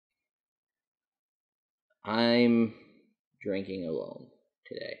I'm drinking alone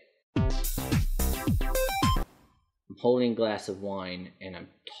today. I'm holding a glass of wine and I'm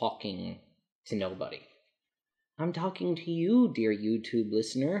talking to nobody. I'm talking to you, dear YouTube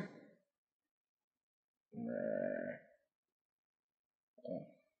listener.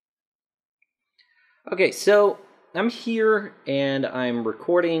 Okay, so I'm here and I'm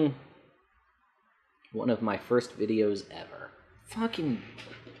recording one of my first videos ever. Fucking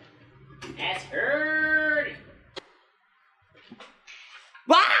ass heard.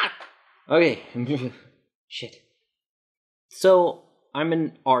 Ah! Okay. Shit. So I'm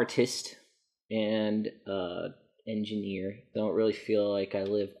an artist and engineer. Don't really feel like I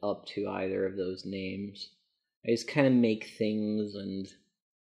live up to either of those names. I just kind of make things and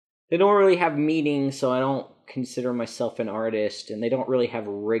they don't really have meaning, so I don't consider myself an artist, and they don't really have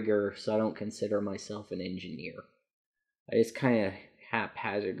rigor, so I don't consider myself an engineer. I just kind of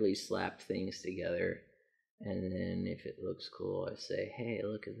haphazardly slap things together, and then if it looks cool, I say, hey,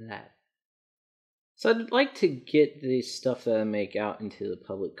 look at that. So I'd like to get the stuff that I make out into the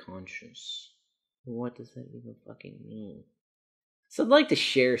public conscience. What does that even fucking mean? So I'd like to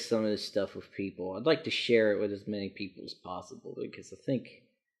share some of this stuff with people. I'd like to share it with as many people as possible, because I think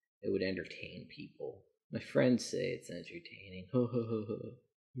it would entertain people. My friends say it's entertaining.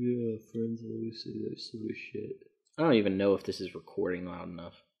 Yeah, friends always say that sort of shit. I don't even know if this is recording loud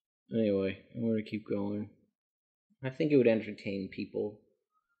enough. Anyway, I'm gonna keep going. I think it would entertain people.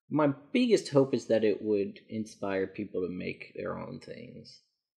 My biggest hope is that it would inspire people to make their own things.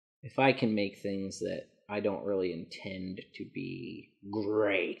 If I can make things that I don't really intend to be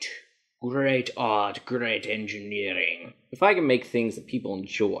great art, great engineering. If I can make things that people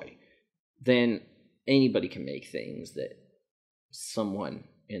enjoy, then anybody can make things that someone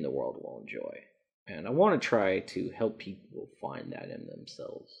in the world will enjoy. And I want to try to help people find that in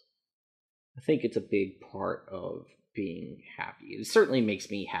themselves. I think it's a big part of being happy. It certainly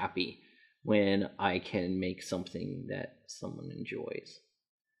makes me happy when I can make something that someone enjoys,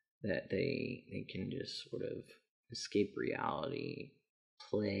 that they can just sort of escape reality,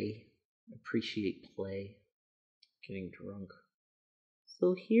 play, appreciate play, getting drunk.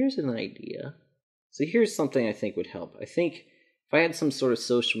 So here's an idea. So here's something I think would help. I think if I had some sort of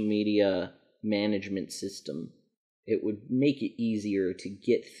social media management system, it would make it easier to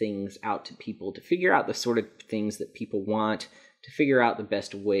get things out to people, to figure out the sort of things that people want, to figure out the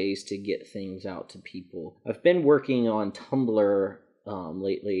best ways to get things out to people. I've been working on Tumblr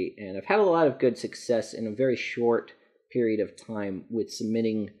lately, and I've had a lot of good success in a very short period of time with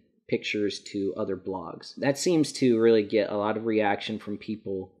submitting pictures to other blogs. That seems to really get a lot of reaction from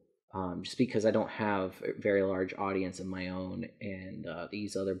people, just because I don't have a very large audience of my own, and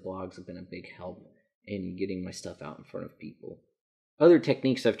these other blogs have been a big help in getting my stuff out in front of people. Other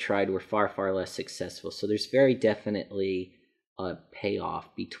techniques I've tried were far, far less successful, so there's very definitely a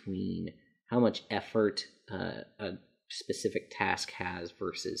payoff between how much effort a specific task has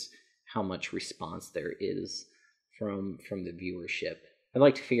versus how much response there is from the viewership. I'd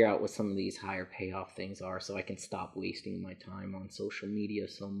like to figure out what some of these higher payoff things are so I can stop wasting my time on social media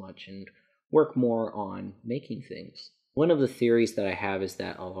so much and work more on making things. One of the theories that I have is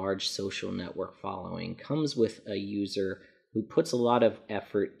that a large social network following comes with a user who puts a lot of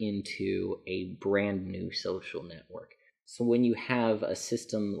effort into a brand new social network. So when you have a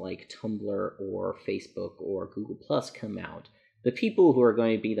system like Tumblr or Facebook or Google Plus come out, the people who are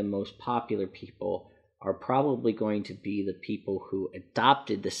going to be the most popular people are probably going to be the people who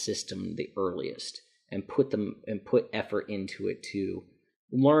adopted the system the earliest and put effort into it to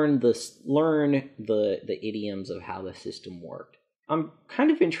learn the idioms of how the system worked. I'm kind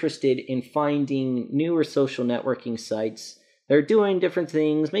of interested in finding newer social networking sites that are doing different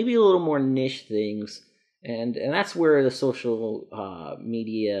things, maybe a little more niche things, and that's where the social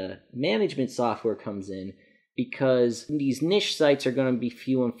media management software comes in, because these niche sites are going to be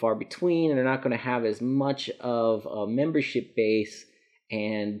few and far between, and they're not going to have as much of a membership base,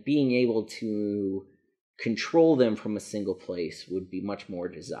 and being able to control them from a single place would be much more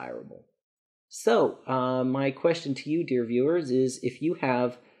desirable. So, my question to you, dear viewers, is if you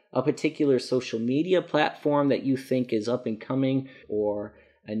have a particular social media platform that you think is up and coming, or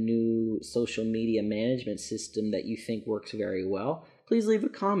a new social media management system that you think works very well, please leave a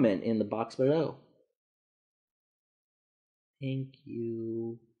comment in the box below. Thank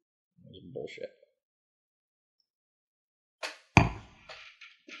you. That was bullshit.